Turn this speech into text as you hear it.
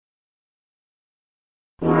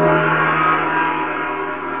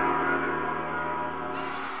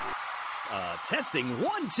Testing,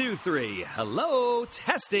 1, 2, 3. Hello,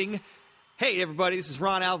 testing. Hey, everybody, this is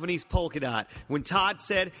Ron Albanese Polka Dot. When Todd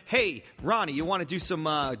said, hey, Ronnie, you want to do some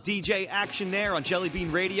DJ action there on Jelly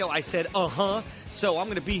Bean Radio? I said, uh-huh. So I'm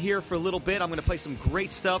going to be here for a little bit. I'm going to play some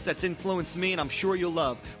great stuff that's influenced me and I'm sure you'll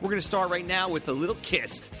love. We're going to start right now with a little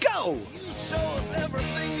kiss. Go! You show us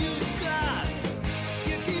everything you've got.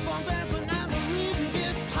 You keep on dancing and the rhythm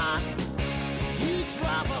gets hot. You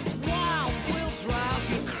drive us wild, we'll drive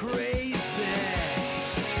you crazy.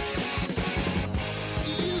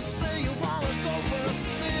 You say you want to go for a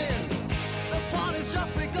spin. The party's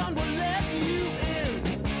just begun, we're letting you in.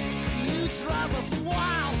 You drive us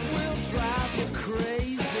wild, we'll drive you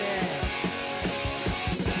crazy.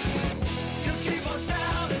 You keep on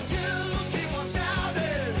shouting, you keep on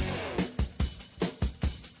shouting.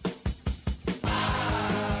 I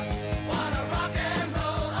wanna rock and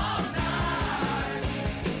roll all night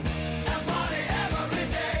and party every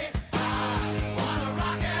day. I wanna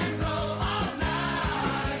rock and roll all night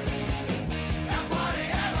and party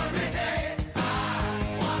every day. I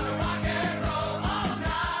wanna rock and roll all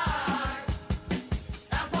night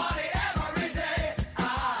and party every day. I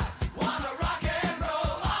wanna rock and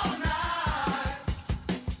roll all night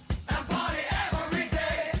and party every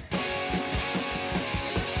day.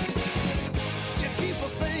 You keep on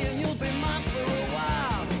saying you'll be mine for a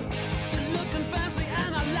while. You're looking fancy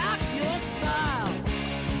and I like your style.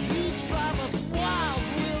 You drive us wild,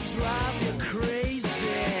 we'll drive you crazy.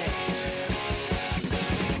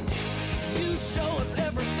 You show us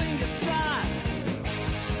everything you've got.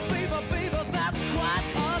 Baby, baby, that's quite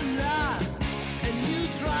a lot. And you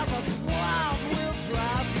drive us wild, we'll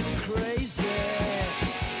drive you crazy.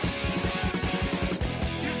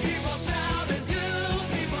 You keep on shouting, you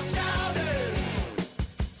keep on shouting.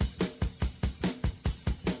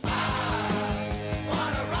 I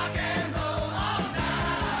wanna rock and roll all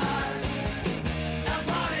night and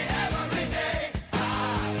party every day. I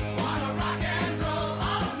wanna rock and roll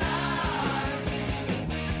all night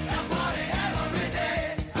and party every day.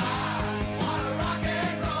 I wanna rock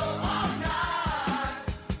and roll all night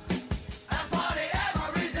and party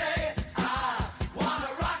every day. I wanna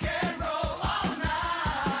rock and roll all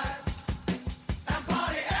night and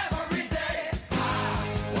party every day. I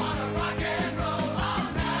wanna rock and roll all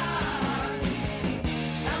night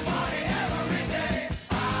and party every day.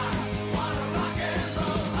 I wanna rock and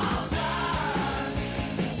roll all night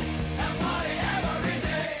and party every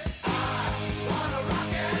day. I wanna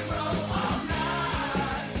rock and roll all night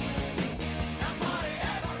and party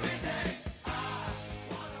every day. I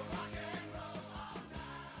wanna rock and roll all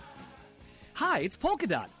night. Hi, it's Polka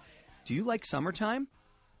Dot. Do you like summertime?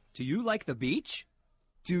 Do you like the beach?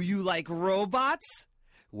 Do you like robots?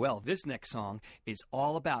 Well, this next song is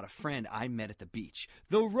all about a friend I met at the beach.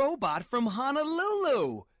 The robot from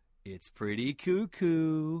Honolulu. It's pretty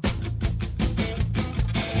cuckoo. It's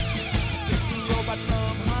the robot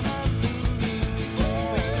from Honolulu.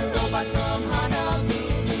 It's the robot from Honolulu.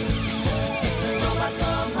 It's the robot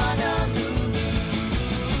from Honolulu.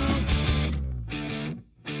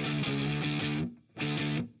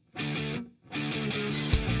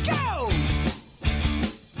 Go!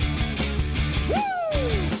 Woo!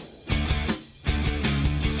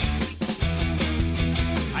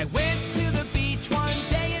 I went to the beach one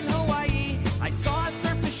day in Hawaii. I saw a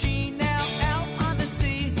surf machine now out on the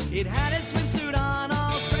sea. It had a swimsuit on,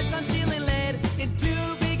 all stripes on steel and lead, and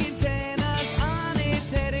two big antennas on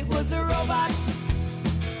its head. It was a robot,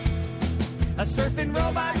 a surfing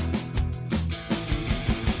robot.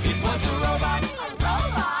 It was a robot. A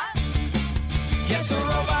robot? Yes, a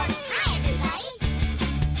robot. Hi, everybody.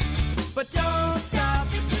 But don't stop,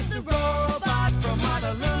 it's just a robot from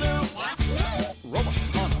Honolulu. That's me. Robot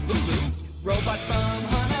from Honolulu. Robot from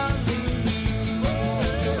Honolulu.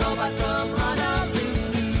 It's the robot from Honolulu.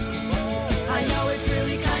 I know it's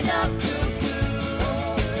really kind of cuckoo.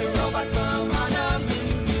 It's the robot from Honolulu.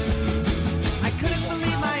 I couldn't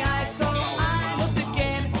believe my eyes, so I looked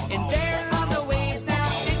again. And there on the waves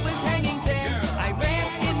now, it was hanging ten. I ran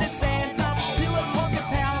in the sand up to a polka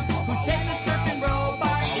pal who said the surfing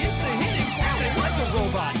robot is the hidden talent. What's a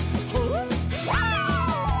robot?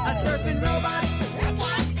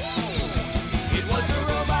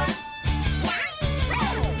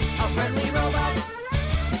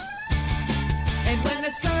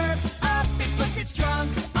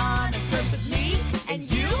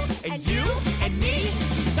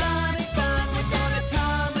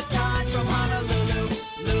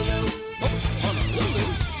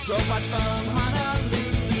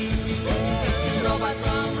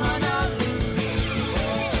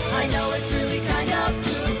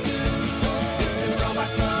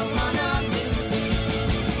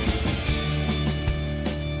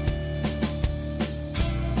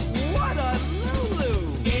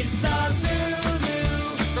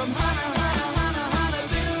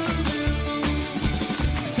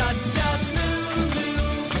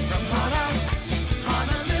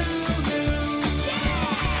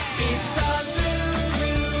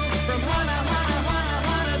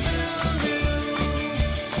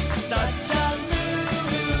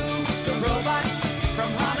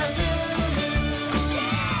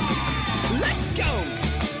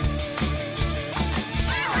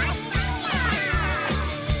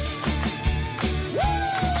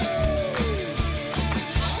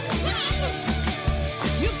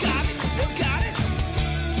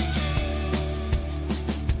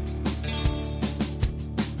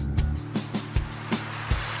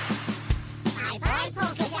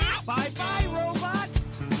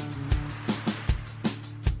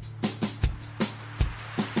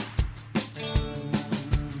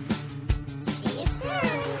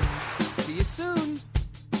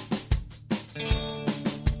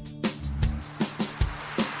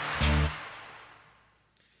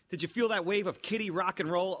 Did you feel that wave of kitty rock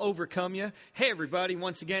and roll overcome you? Hey everybody,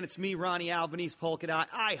 once again, it's me, Ronnie Albanese, Polka Dot.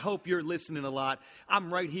 I hope you're listening a lot.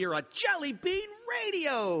 I'm right here on Jelly Bean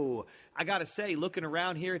Radio. I gotta say, looking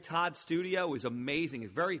around here, Todd's studio is amazing.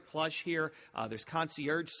 It's very plush here. There's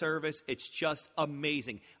concierge service. It's just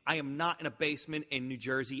amazing. I am not in a basement in New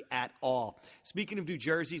Jersey at all. Speaking of New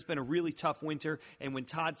Jersey, it's been a really tough winter, and when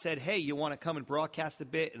Todd said, hey, you want to come and broadcast a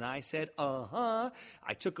bit? And I said, uh-huh.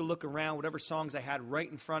 I took a look around, whatever songs I had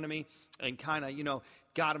right in front of me, and kind of,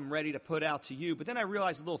 got them ready to put out to you. But then I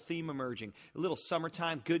realized a little theme emerging, a little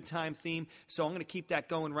summertime, good time theme. So I'm going to keep that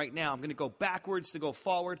going right now. I'm going to go backwards to go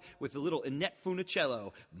forward with a little Annette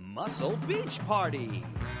Funicello, Muscle Beach Party.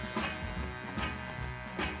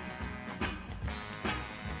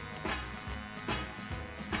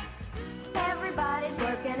 Everybody's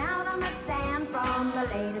working out on the sand, from the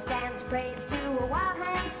latest dance craze to a wild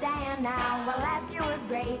handstand now. Well, last year was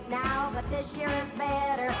great now, but this year is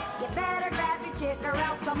better. You better grab your chick or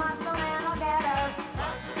else a muscle man will get her.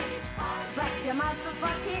 Flex your muscles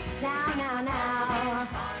for kicks now, now.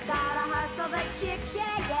 Gotta hustle the chicks, yeah.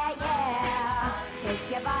 Take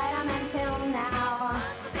your vitamin pill now.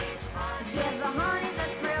 Give the honeys a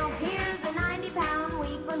thrill. Here's a 90-pound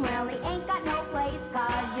weakling. Well, he ain't got no place,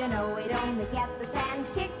 'cause he'd only get the sand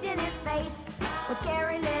kicked in his face. Well,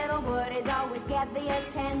 Cherry Littlewood is always get the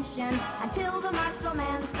attention until the muscle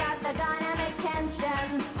men start the dynamic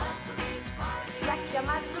tension. Flex your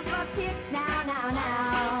muscles for kicks now.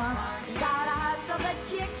 Gotta hustle the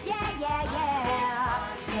chicks, yeah.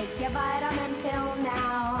 Take your vitamin pill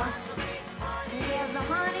now. Give the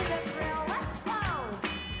honeys a thrill. Let's go!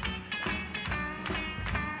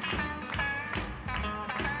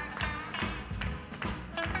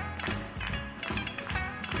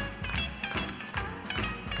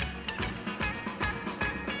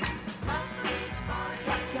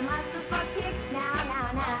 Flex your muscles for kicks now.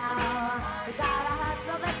 We gotta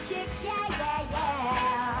hustle the chicks, yeah.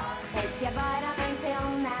 Take your vitamin pill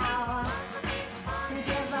now.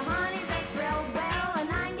 Give the honeys a thrill. Well, a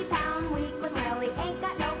 90-pound weakling, well, he ain't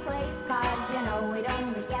got no place, 'cause he'd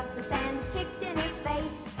only get the sand kicked in his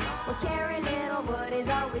face. Well, Cherry Littlewood is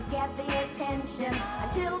always get the attention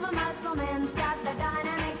until the muscle men start the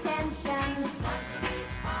dynamic tension.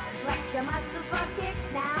 Flex your muscles for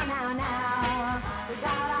kicks now. We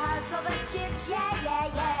gotta hustle the chicks, yeah.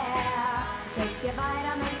 Take your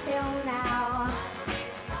vitamin pill now.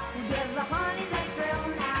 Give the honeys a thrill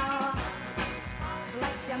now.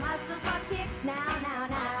 Flex your muscles for kicks now.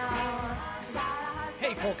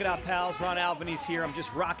 Hey, Polka Dot pals, Ron Albanese here. I'm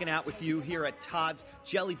just rocking out with you here at Todd's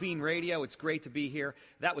Jelly Bean Radio. It's great to be here.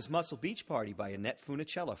 That was Muscle Beach Party by Annette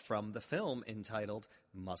Funicello from the film entitled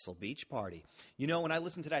Muscle Beach Party. When I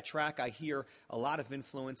listen to that track, I hear a lot of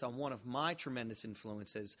influence on one of my tremendous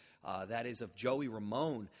influences, that is of Joey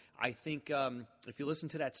Ramone. I think if you listen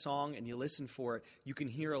to that song and you listen for it, you can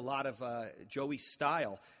hear a lot of Joey's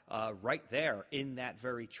style right there in that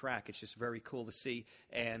very track. It's just very cool to see,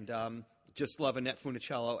 and just love Annette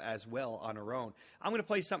Funicello as well on her own. I'm going to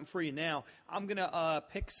play something for you now. I'm going to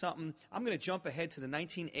pick something. I'm going to jump ahead to the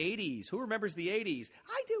 1980s. Who remembers the 80s?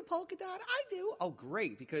 I do, Polka Dot. I do. Oh,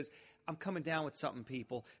 great, because I'm coming down with something,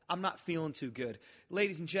 people. I'm not feeling too good.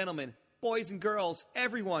 Ladies and gentlemen, boys and girls,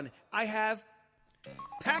 everyone, I have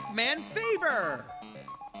Pac-Man Fever.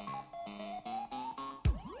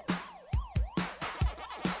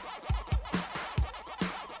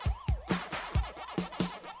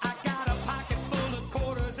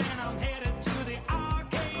 And I'm headed to the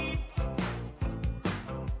arcade.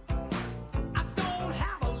 I don't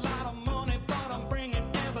have a lot of money, but I'm bringing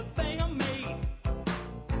everything I made.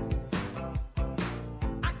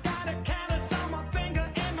 I got a callus on my finger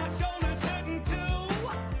and my shoulder's hurting too.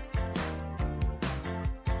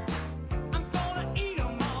 I'm gonna eat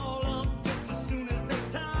 'em all.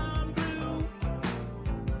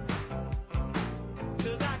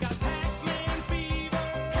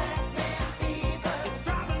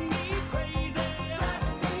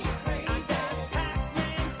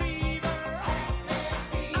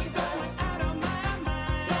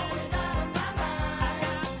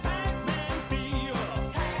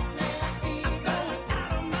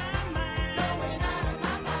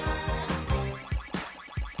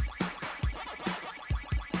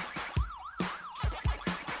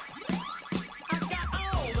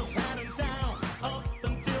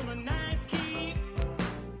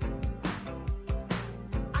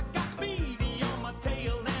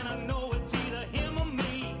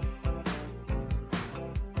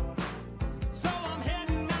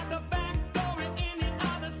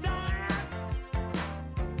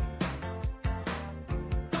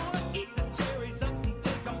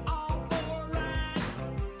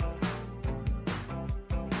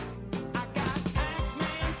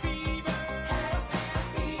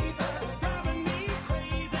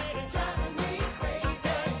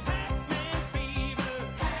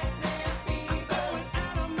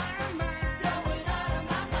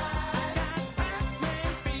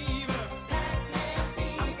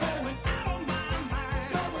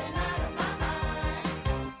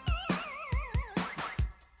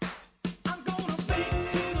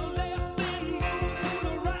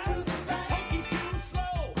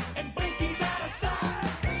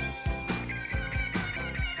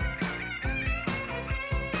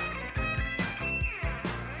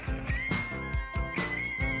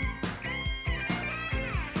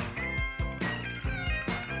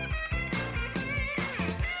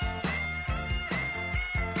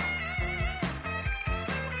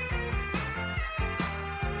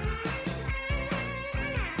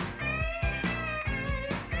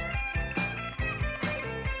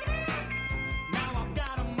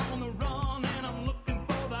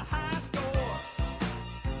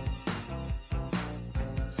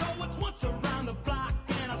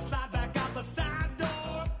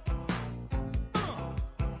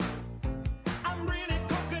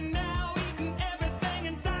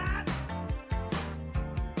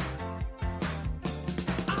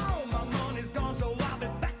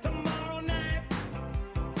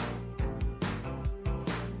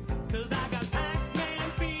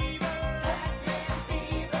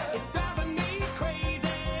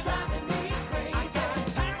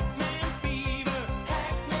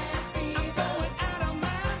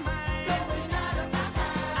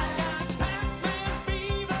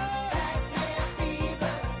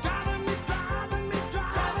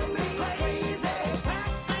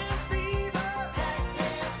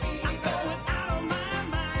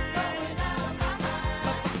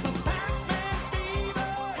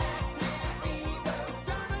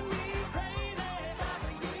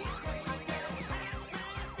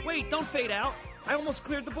 Wait, don't fade out. I almost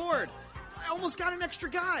cleared the board. I almost got an extra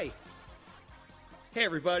guy. Hey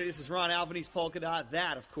everybody, this is Ron Albanese Polka Dot.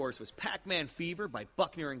 That, of course, was Pac-Man Fever by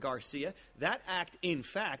Buckner and Garcia. That act, in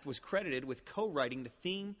fact, was credited with co-writing the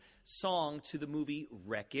theme song to the movie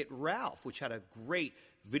Wreck-It Ralph, which had a great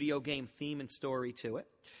video game theme and story to it.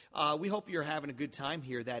 We hope you're having a good time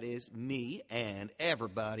here. That is me and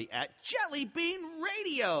everybody at Jelly Bean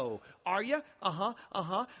Radio. Are you?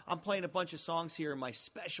 I'm playing a bunch of songs here in my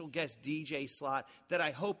special guest DJ slot that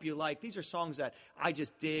I hope you like. These are songs that I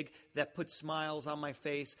just dig, that put smiles on my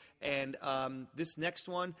face. And this next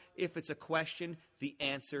one, if it's a question, the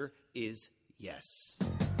answer is yes.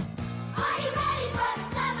 Are you ready for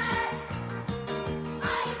the summer?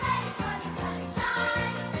 Are you ready for the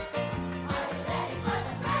sunshine? Are you ready for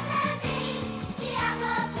the present beans, the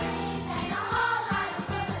apple trees, and all our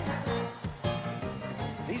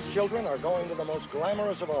These children are going to the most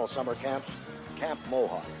glamorous of all summer camps, Camp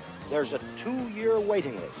Mohawk. There's a 2-year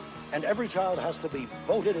waiting list, and every child has to be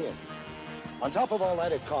voted in. On top of all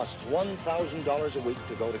that, it costs $1,000 a week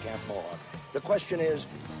to go to Camp Mohawk. The question is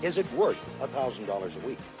it worth $1,000 a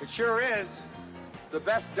week? It sure is. It's the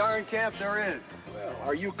best darn camp there is. Well,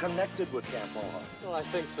 are you connected with Camp Mohawk? Well, I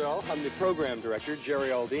think so. I'm the program director, Jerry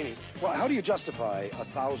Aldini. Well, how do you justify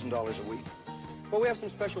 $1,000 a week? Well, we have some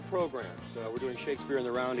special programs. We're doing Shakespeare in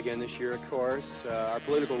the Round again this year, of course. Our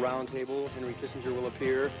political roundtable, Henry Kissinger will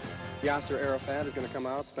appear. Yasser Arafat is going to come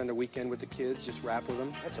out, spend a weekend with the kids, just rap with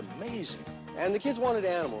them. That's amazing. And the kids wanted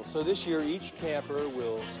animals, so this year each camper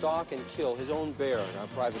will stalk and kill his own bear in our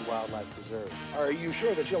private wildlife preserve. Are you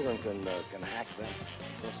sure the children can hack them?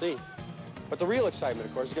 We'll see. But the real excitement,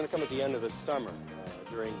 of course, is going to come at the end of the summer,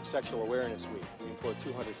 during Sexual Awareness Week. We import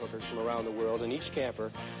 200 hookers from around the world, and each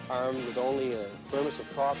camper, armed with only a thermos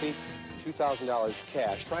of coffee, $2,000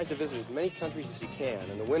 cash, tries to visit as many countries as he can.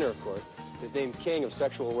 And the winner, of course, is named King of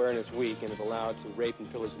Sexual Awareness Week and is allowed to rape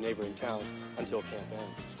and pillage the neighboring towns until camp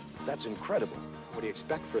ends. That's incredible. What do you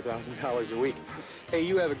expect for $1,000 a week? Hey,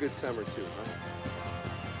 you have a good summer, too, huh?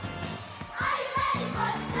 Are you ready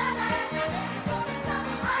for the summer?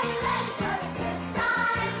 Are you ready for the good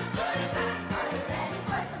times? Are you ready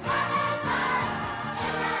for some fun?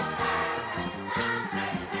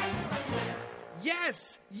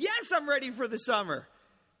 Yes, I'm ready for the summer.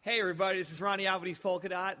 Hey everybody, this is Ronnie Albanese Polka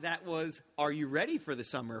Dot. That was Are You Ready for the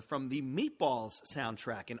Summer from the Meatballs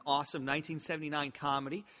soundtrack, an awesome 1979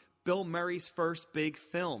 comedy, Bill Murray's first big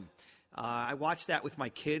film. I watch that with my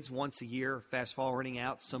kids once a year, fast forwarding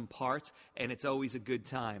out some parts, and it's always a good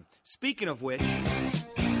time. Speaking of which,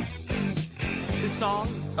 this song...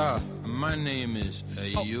 My name is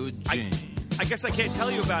Eugene. I guess I can't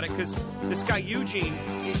tell you about it because this guy Eugene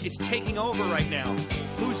is taking over right now.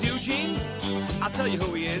 Who's Eugene? I'll tell you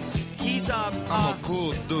who he is. He's I'm a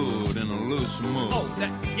cool dude in a loose mood. Oh,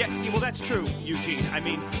 well, that's true, Eugene.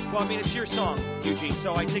 It's your song, Eugene.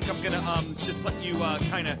 So I think I'm gonna just let you I'm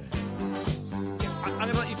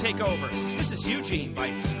gonna let you take over. This is Eugene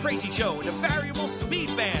by Crazy Joe and the Variable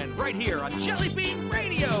Speed Band right here on Jelly Bean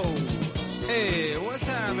Radio. Hey, what's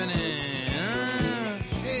happening?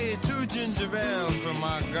 Hey, 2 ginger ales for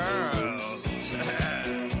my girls.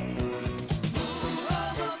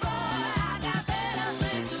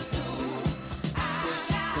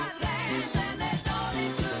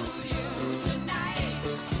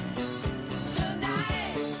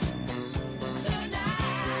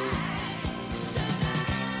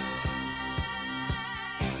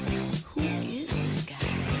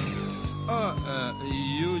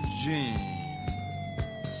 Eugene.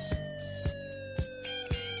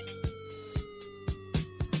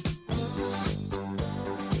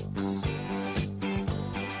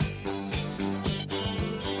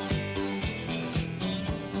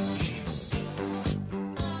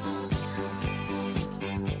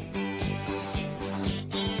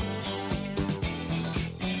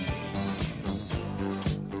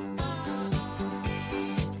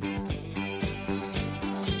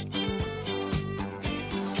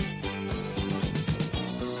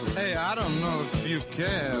 Hey, I don't know if you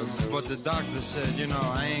care, but the doctor said,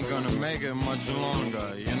 I ain't gonna make it much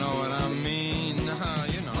longer. You know what I mean? You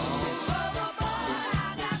know.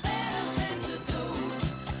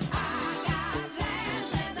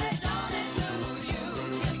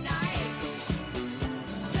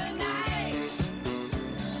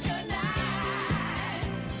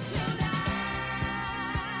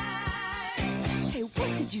 Hey,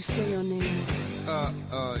 what did you say your name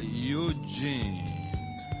was? Eugene.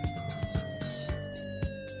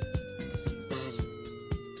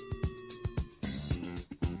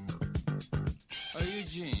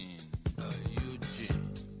 Eugene. Eugene.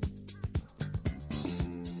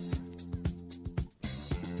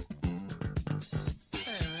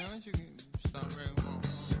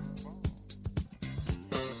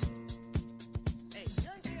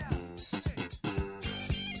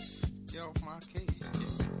 off my case.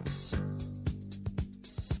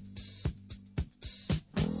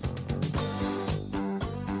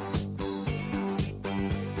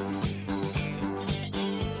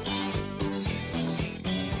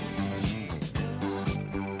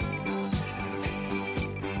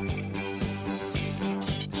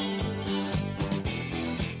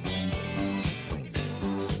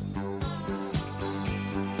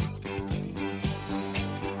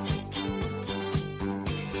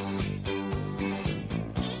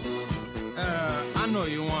 I know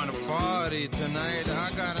you want to party tonight.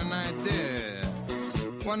 I got an idea.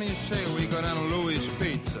 Why don't you say we go down to Louis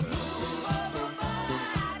Pizza?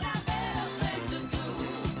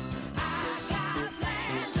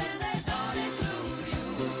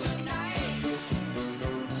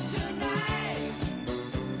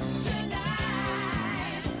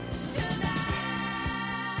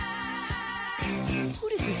 Who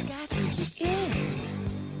does this guy think he is?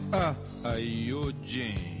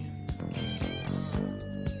 Eugene.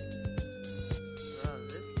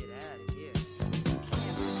 Let's get out of here.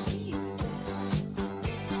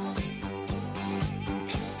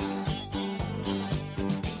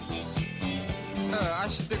 I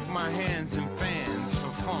stick my hands in fans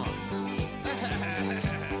for fun.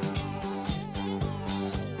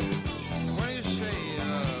 What do you say,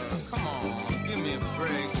 come on, give me a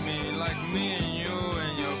break. Me, like me and you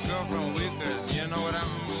and your girlfriend, we could, you know what I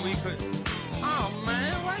mean, we could. Oh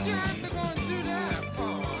man, why'd you have to go and do that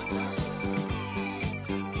for?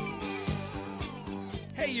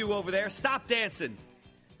 Hey, you over there, stop dancing!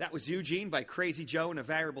 That was Eugene by Crazy Joe and a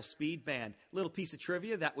Variable Speed Band. Little piece of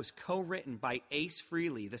trivia, that was co-written by Ace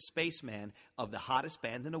Frehley, the spaceman of the hottest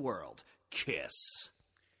band in the world, Kiss.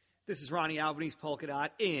 This is Ronnie Albanese Polka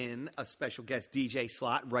Dot in a special guest DJ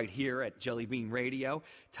slot right here at Jelly Bean Radio.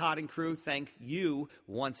 Todd and crew, thank you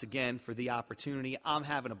once again for the opportunity. I'm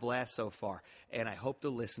having a blast so far, and I hope the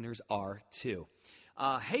listeners are too.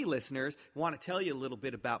 Hey, listeners, want to tell you a little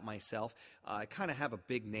bit about myself. I kind of have a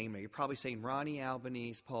big name now. You're probably saying, Ronnie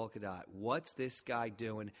Albanese Polka Dot, what's this guy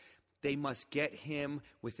doing? They must get him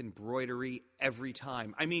with embroidery every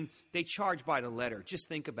time. I mean, they charge by the letter. Just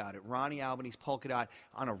think about it. Ronnie Albanese Polka Dot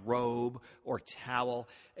on a robe or towel.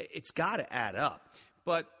 It's got to add up.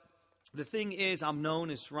 But the thing is, I'm known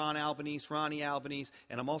as Ronnie Albanese,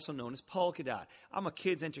 and I'm also known as Polka Dot. I'm a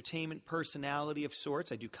kids' entertainment personality of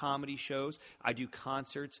sorts. I do comedy shows. I do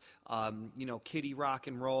concerts, kiddie rock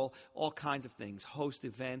and roll, all kinds of things, host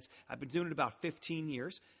events. I've been doing it about 15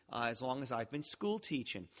 years, as long as I've been school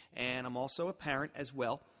teaching. And I'm also a parent as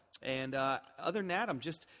well. And other than that, I'm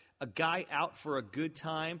just a guy out for a good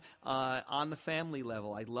time on the family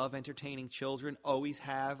level. I love entertaining children, always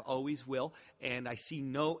have, always will, and I see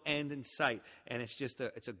no end in sight. And it's just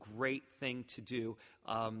it's a great thing to do,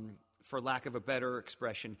 for lack of a better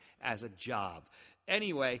expression, as a job.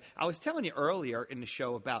 Anyway, I was telling you earlier in the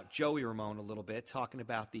show about Joey Ramone a little bit, talking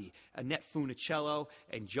about the Annette Funicello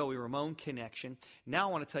and Joey Ramone connection. Now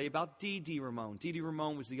I want to tell you about Dee Dee Ramone. Dee Dee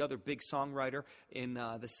Ramone was the other big songwriter in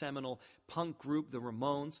the seminal punk group, the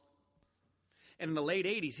Ramones. And in the late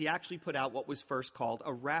 80s, he actually put out what was first called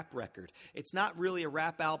a rap record. It's not really a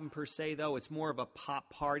rap album per se, though. It's more of a pop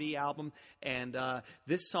party album. And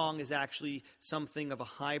this song is actually something of a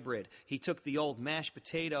hybrid. He took the old Mashed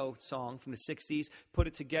Potato song from the 60s, put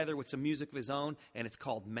it together with some music of his own, and it's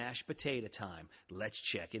called Mashed Potato Time. Let's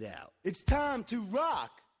check it out. It's time to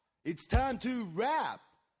rock. It's time to rap.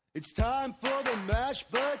 It's time for the mashed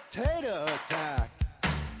potato attack.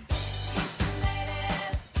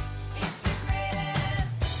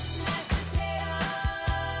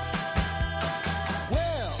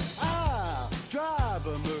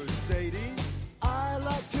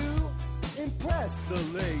 The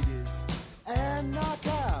ladies and knock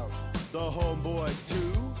out the homeboys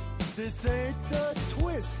too. This ain't the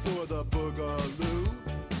twist or the boogaloo.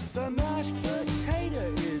 The mashed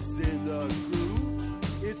potato is in the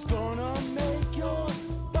groove. It's gonna make your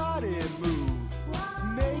body move,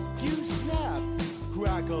 make you snap,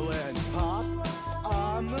 crackle and pop.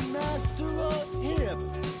 I'm the master of hip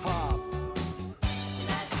hop.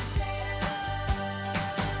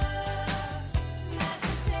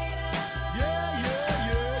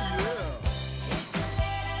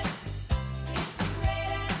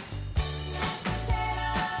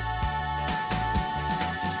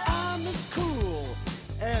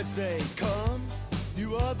 They come,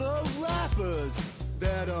 you other rappers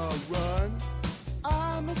better run.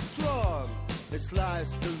 I'm a strong, a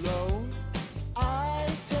sliced alone. I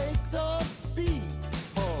take the beat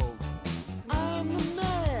home. I'm the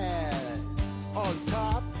man on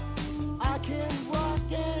top. I can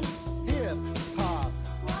rock and hip hop.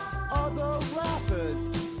 Other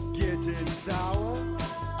rappers get it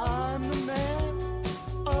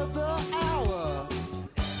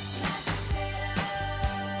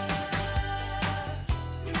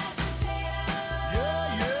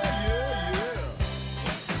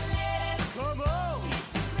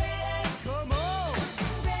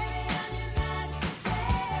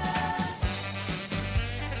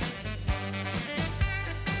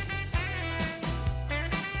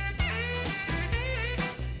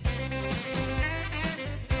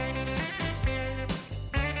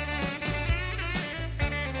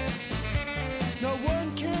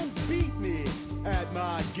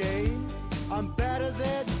I'm better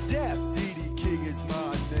than death, D.D. King is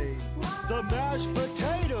my name. The mashed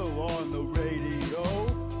potato on the radio,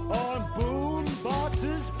 on boom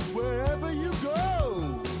boxes, wherever you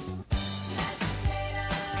go.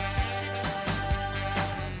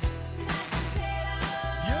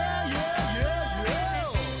 Yeah, yeah, yeah,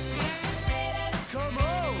 yeah. Come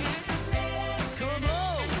on. Come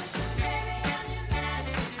on.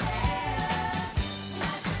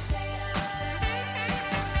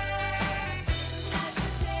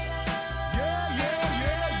 Yeah, yeah,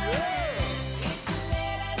 yeah, yeah.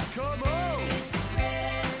 Come on.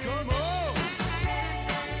 Come on.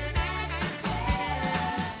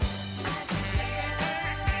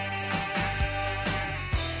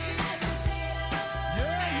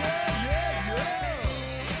 Yeah, yeah, yeah, yeah.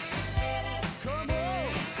 Come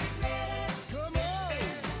on. Come on.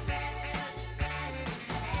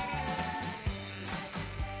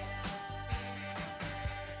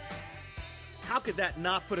 How could that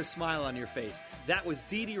not put a smile on your face? That was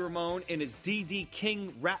Dee Ramone in his D.D.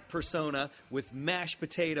 King rap persona with Mashed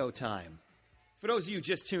Potato Time. For those of you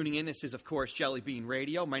just tuning in, this is, of course, Jelly Bean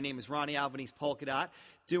Radio. My name is Ronnie Albanese Polka Dot,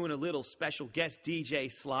 doing a little special guest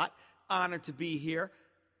DJ slot. Honored to be here.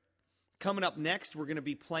 Coming up next, we're going to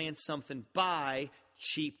be playing something by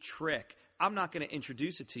Cheap Trick. I'm not going to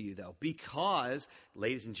introduce it to you, though, because,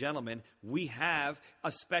 ladies and gentlemen, we have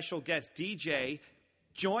a special guest DJ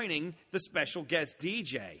joining the special guest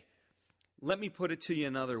DJ. Let me put it to you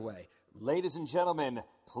another way. Ladies and gentlemen,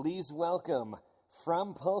 please welcome,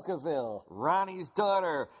 from Polkaville, Ronnie's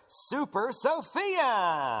daughter, Super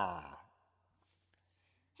Sophia.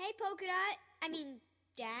 Hey, Polka Dot. I mean,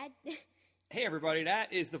 Dad. Hey, everybody,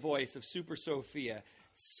 that is the voice of Super Sophia,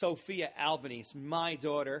 Sophia Albanese, my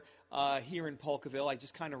daughter, here in Polkaville. I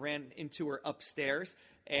just kind of ran into her upstairs,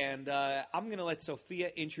 and I'm going to let Sophia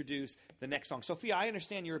introduce the next song. Sophia, I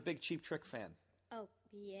understand you're a big Cheap Trick fan. Oh,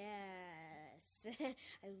 yes.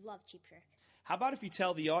 I love Cheap Trick. How about if you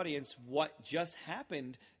tell the audience what just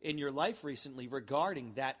happened in your life recently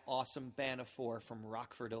regarding that awesome band of four from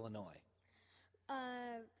Rockford, Illinois?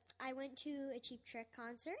 I went to a Cheap Trick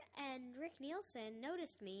concert, and Rick Nielsen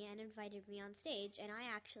noticed me and invited me on stage, and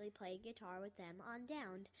I actually played guitar with them on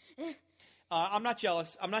Downed. I'm not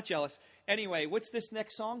jealous. I'm not jealous. Anyway, what's this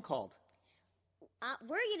next song called?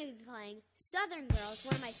 We're going to be playing Southern Girls,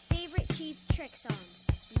 one of my favorite Cheap Trick songs,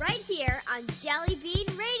 right here on Jelly Bean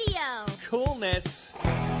Radio. Coolness.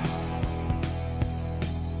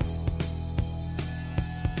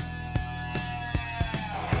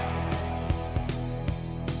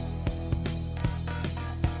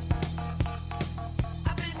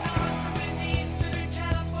 I've been north, I've been east to the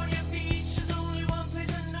California beach. There's only one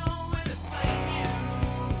place I know where to find you.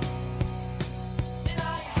 And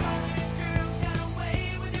all you Southern girls got away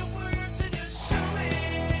with your words and just show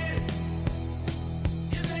it.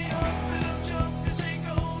 You say hope and I'm jump, you say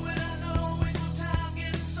go, and I know it's no time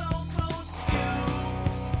getting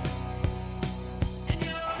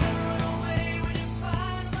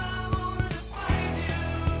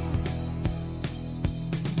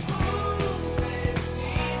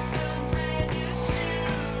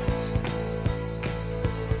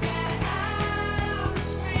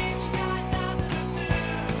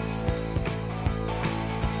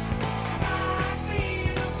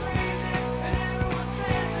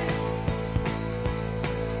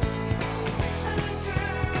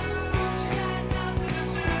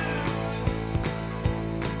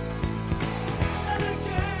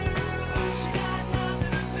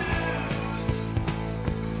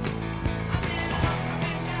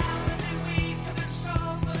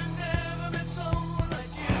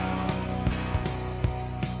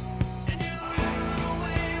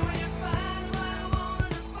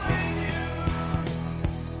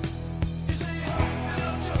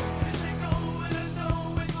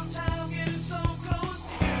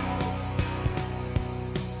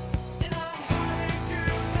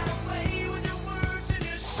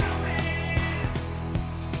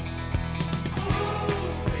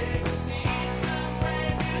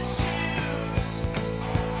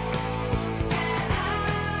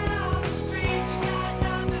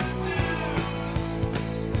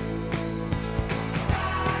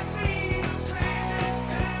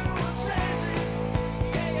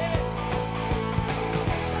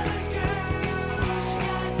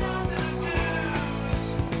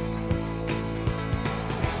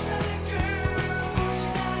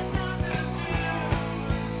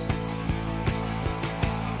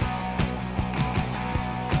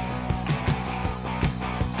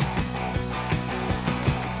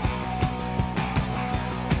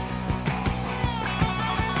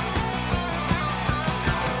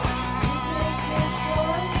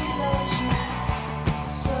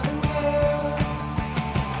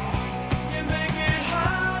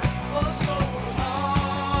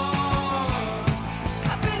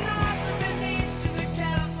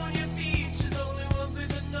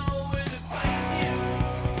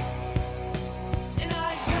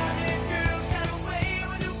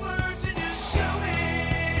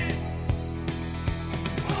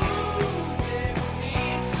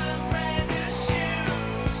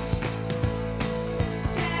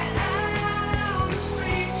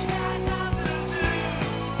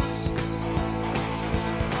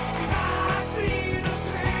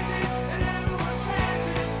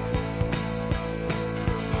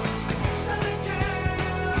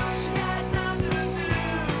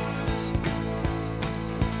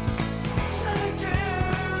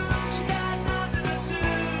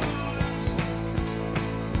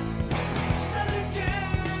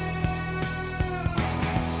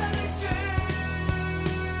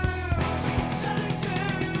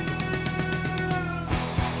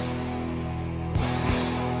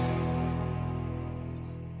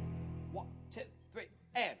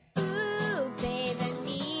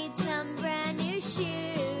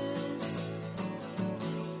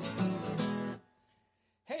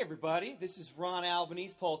everybody. This is Ron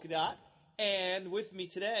Albanese, Polka Dot. And with me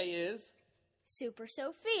today is... Super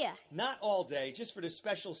Sophia. Not all day, just for this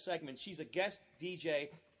special segment. She's a guest DJ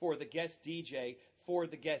for the guest DJ for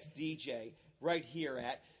the guest DJ right here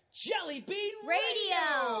at Jelly Bean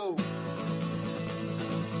Radio!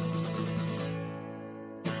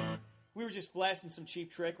 We were just blasting some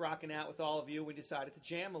Cheap Trick, rocking out with all of you. We decided to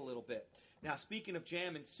jam a little bit. Now, speaking of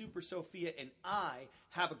jamming, Super Sophia and I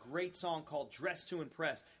have a great song called Dress to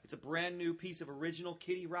Impress. It's a brand new piece of original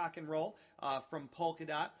kiddie rock and roll from Polka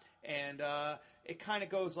Dot. And it kind of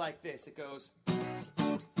goes like this. It goes,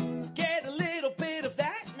 get a little bit of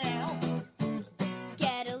that now.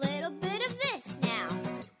 Get a little bit of this now.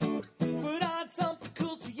 Put on something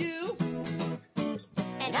cool to you.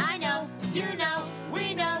 And I know, you know,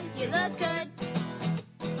 we know you look good.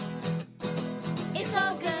 It's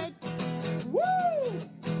all good. Woo!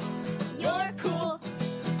 You're cool.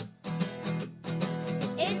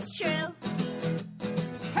 It's true.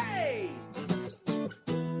 Hey!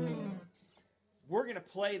 We're going to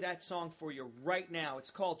play that song for you right now.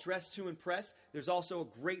 It's called Dress to Impress. There's also a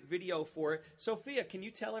great video for it. Sophia, can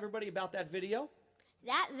you tell everybody about that video?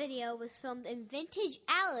 That video was filmed in Vintage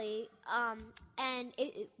Alley, and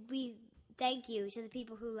we thank you to the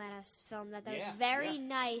people who let us film that. That was very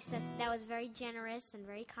nice. That was very generous and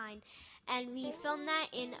very kind. And we filmed that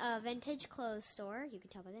in a vintage clothes store. You can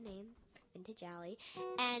tell by the name, Vintage Alley.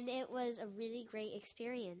 And it was a really great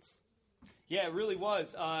experience. Yeah, it really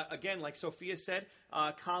was. Again, like Sophia said,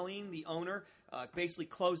 Colleen, the owner, basically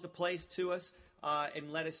closed the place to us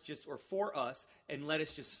and let us just, or for us, and let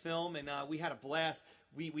us just film. And we had a blast.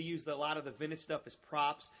 We used a lot of the vintage stuff as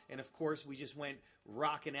props. And, of course, we just went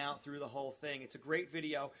rocking out through the whole thing. It's a great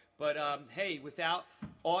video. But, hey, without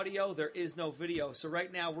audio, there is no video. So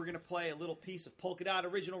right now, we're going to play a little piece of Polka Dot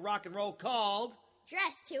original rock and roll called...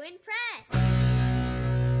 Dress to Impress.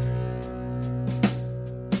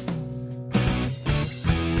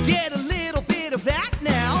 Get a little bit of that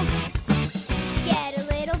now. Get a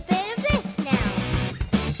little bit of this now.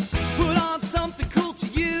 Put on something cool to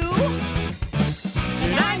you.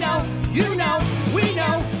 And I know, you know, we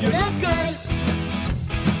know, you look good.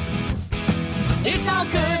 It's all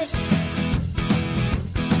good.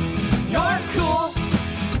 You're cool.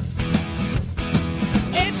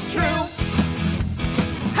 It's true.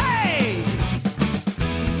 Hey!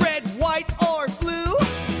 Red, white, or blue.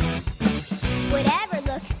 Whatever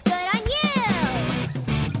looks good on you.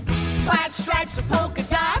 Plaid stripes or polka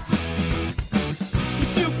dots. You're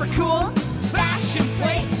super cool. Fashion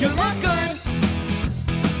plate. You look good.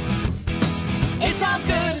 It's all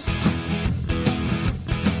good.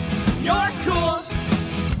 You're cool.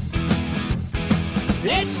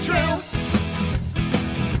 It's true.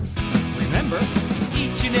 Remember,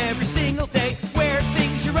 each and every single day, wear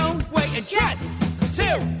things your own way and dress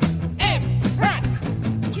to impress.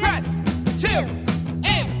 Dress to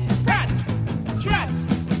impress. Dress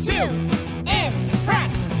to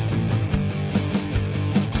impress.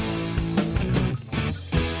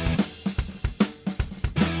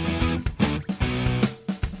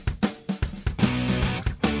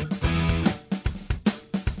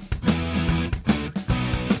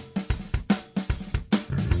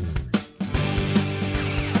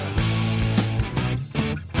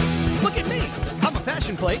 Look at me! I'm a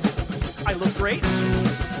fashion plate. I look great.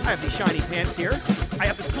 I have these shiny pants here. I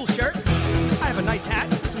have this cool shirt. I have a nice hat,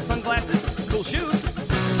 some sunglasses, cool shoes.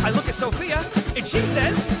 I look at Sophia, and she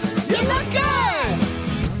says, you look good!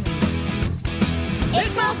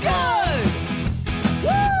 It's all good!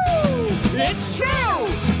 Woo! It's true!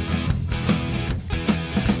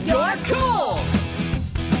 You're cool!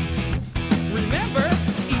 Remember,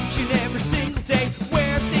 each and every single day,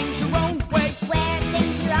 wear things your own way. Wear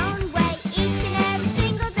things your own way each and every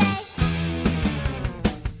single day.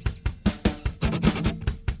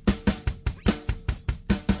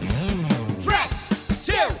 Dress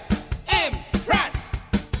to impress.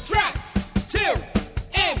 Dress to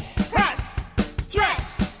impress. Dress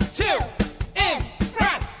to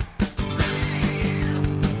impress.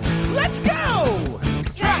 Let's go!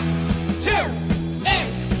 Dress to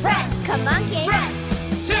impress. Come on, kids. Dress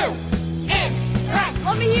to impress.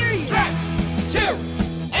 Let me hear you. Dress to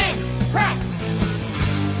impress.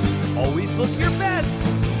 Always look your best.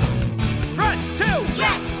 Dress to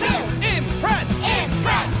impress.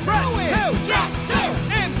 Impress. Dress to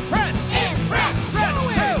impress. Impress.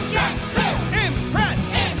 Dress to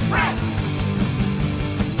impress.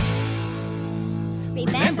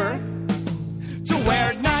 Remember to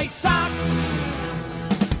wear nice socks.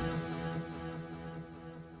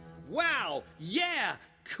 Wow, yeah,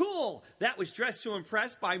 Cool! That was Dressed to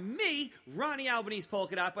Impress by me, Ronnie Albanese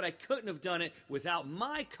Polka Dot, but I couldn't have done it without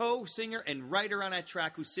my co-singer and writer on that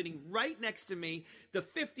track who's sitting right next to me, the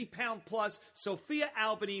 50-pound-plus Sophia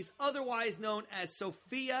Albanese, otherwise known as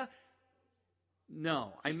Sophia...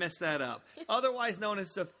 No, I messed that up. Otherwise known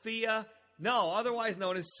as Sophia... No, otherwise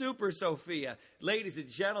known as Super Sophia. Ladies and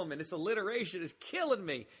gentlemen, this alliteration is killing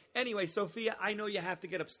me. Anyway, Sophia, I know you have to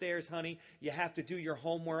get upstairs, honey. You have to do your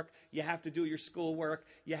homework. You have to do your schoolwork.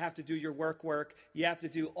 You have to do your work. You have to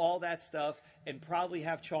do all that stuff and probably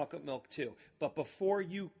have chocolate milk too. But before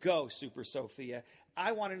you go, Super Sophia,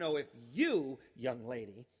 I want to know if you, young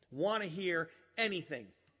lady, want to hear anything.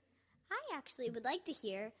 I actually would like to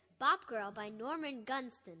hear Bop Girl by Norman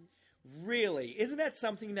Gunston. Really? Isn't that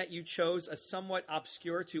something that you chose, a somewhat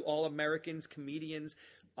obscure to all Americans, comedians,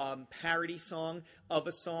 parody song of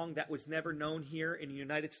a song that was never known here in the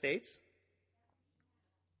United States?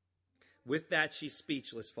 With that, she's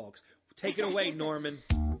speechless, folks. Take it away, Norman.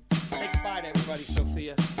 Say goodbye to everybody,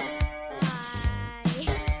 Sophia.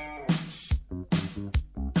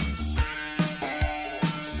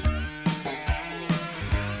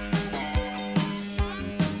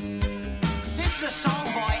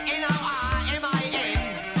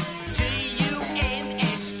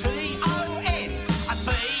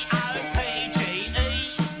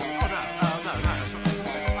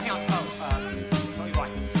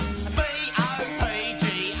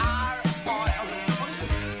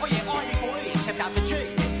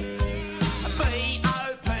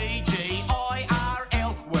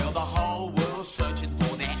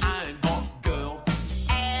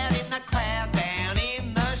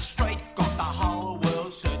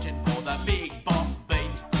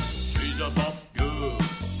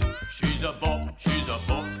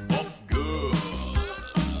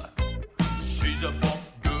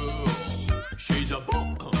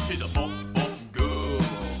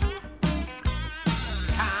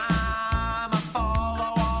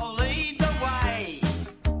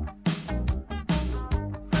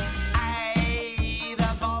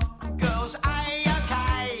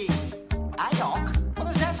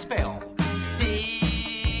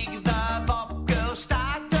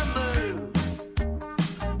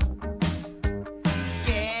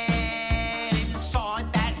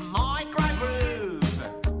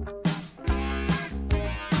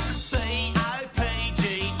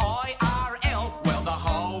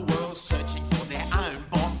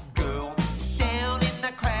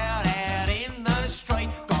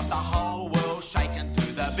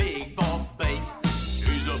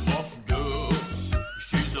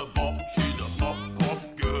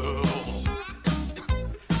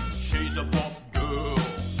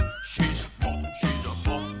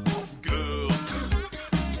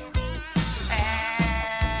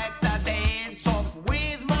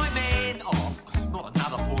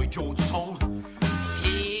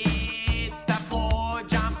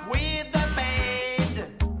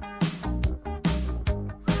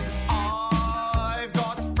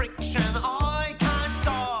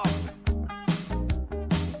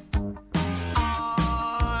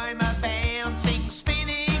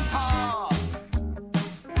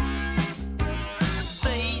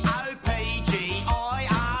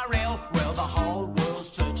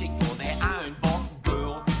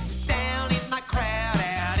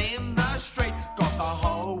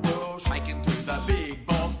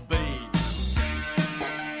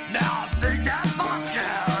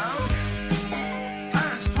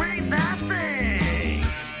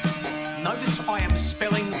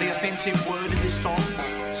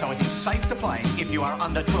 If you are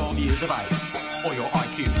under 12 years of age, or your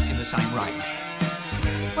IQ's in the same range.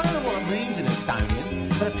 I don't know what it means in Estonian,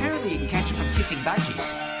 but apparently you can catch it from kissing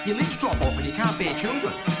budgies. Your lips drop off and you can't bear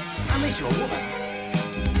children, unless you're a woman.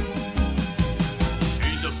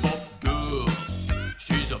 She's a bop girl.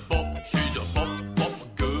 She's a bop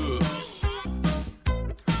girl.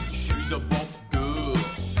 She's a bop girl. She's a bop girl.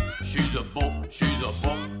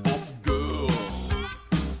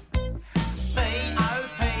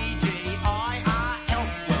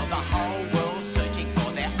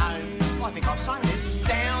 I've sung this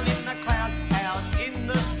down in the crowd, out in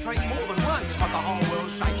the street more than once, but the whole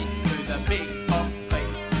world's shaking to the big bop beat.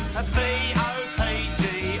 B-O-P-G-I-R-L,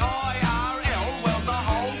 well the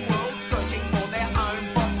whole world's searching for their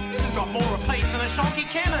own bop. This has got more repeats than a shonky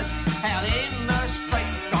chemist. Out in the street,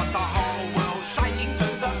 got the whole world shaking to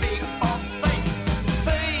the big bop beat.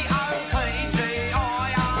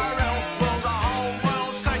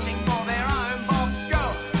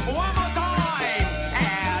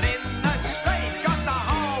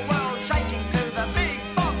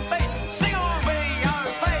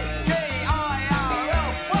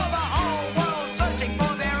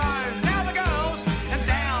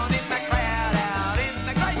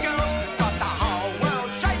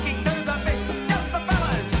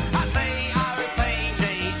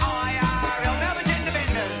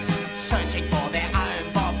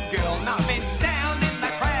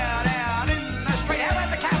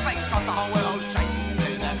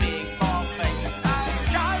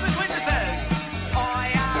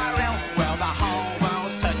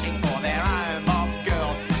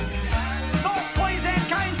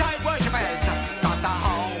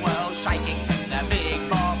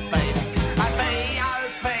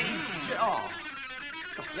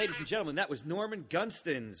 ladies and gentlemen, that was Norman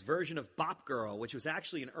Gunston's version of Bop Girl, which was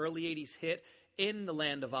actually an early 80s hit in the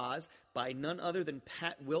Land of Oz by none other than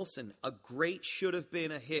Pat Wilson. A great should have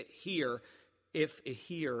been a hit here, if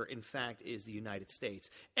here, in fact, is the United States.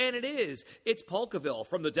 And it is. It's Polkaville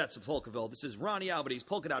from the depths of Polkaville. This is Ronnie Albanese,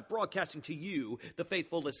 Polka Dot, broadcasting to you, the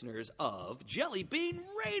faithful listeners of Jelly Bean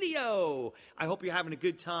Radio. I hope you're having a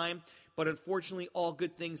good time, but unfortunately, all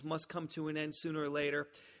good things must come to an end sooner or later.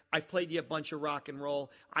 I've played you a bunch of rock and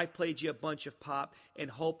roll. I've played you a bunch of pop,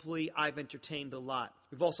 and hopefully I've entertained a lot.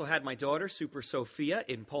 We've also had my daughter, Super Sophia,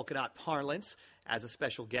 in Polka Dot parlance as a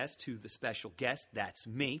special guest to the special guest. That's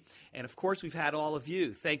me. And, of course, we've had all of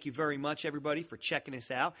you. Thank you very much, everybody, for checking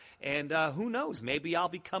us out. And who knows, maybe I'll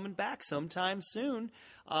be coming back sometime soon.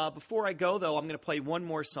 Before I go, though, I'm going to play one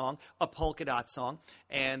more song, a Polka Dot song.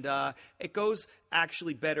 And it goes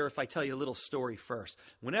actually better if I tell you a little story first.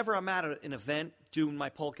 Whenever I'm at an event doing my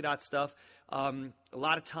Polka Dot stuff, a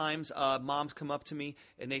lot of times moms come up to me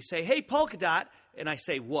and they say, "Hey, Polka Dot." And I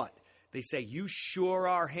say, "What?" They say, "You sure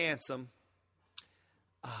are handsome."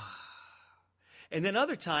 And then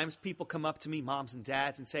other times people come up to me, moms and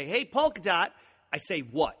dads, and say, "Hey, Polka Dot." I say,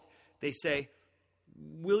 "What?" They say,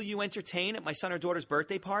 "Will you entertain at my son or daughter's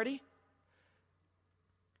birthday party?"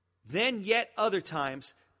 Then yet other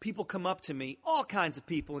times people come up to me, all kinds of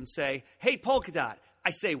people, and say, "Hey, Polka Dot." I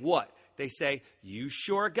say, "What?" They say, "You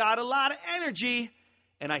sure got a lot of energy."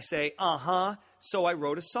 And I say, "Uh-huh." So I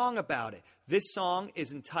wrote a song about it. This song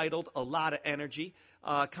is entitled "A Lot of Energy."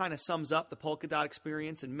 Kind of sums up the Polka Dot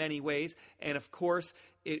experience in many ways. And, of course,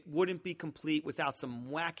 it wouldn't be complete without some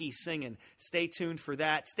wacky singing. Stay tuned for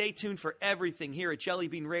that. Stay tuned for everything here at Jelly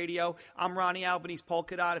Bean Radio. I'm Ronnie Albanese,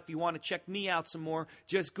 Polka Dot. If you want to check me out some more,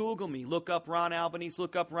 just Google me. Look up Ron Albanese,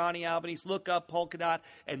 look up Ronnie Albanese, look up Polka Dot,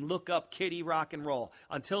 and look up Kitty Rock and Roll.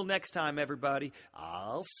 Until next time, everybody,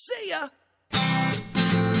 I'll see ya.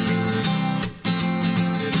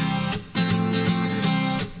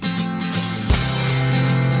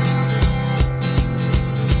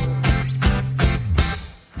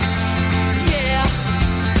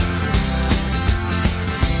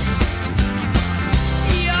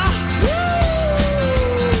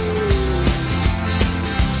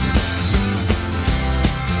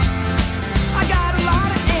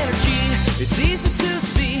 It's easy to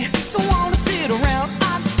see, don't wanna sit around,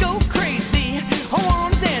 I'd go crazy. I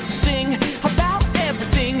wanna dance and sing about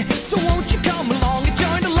everything, so won't you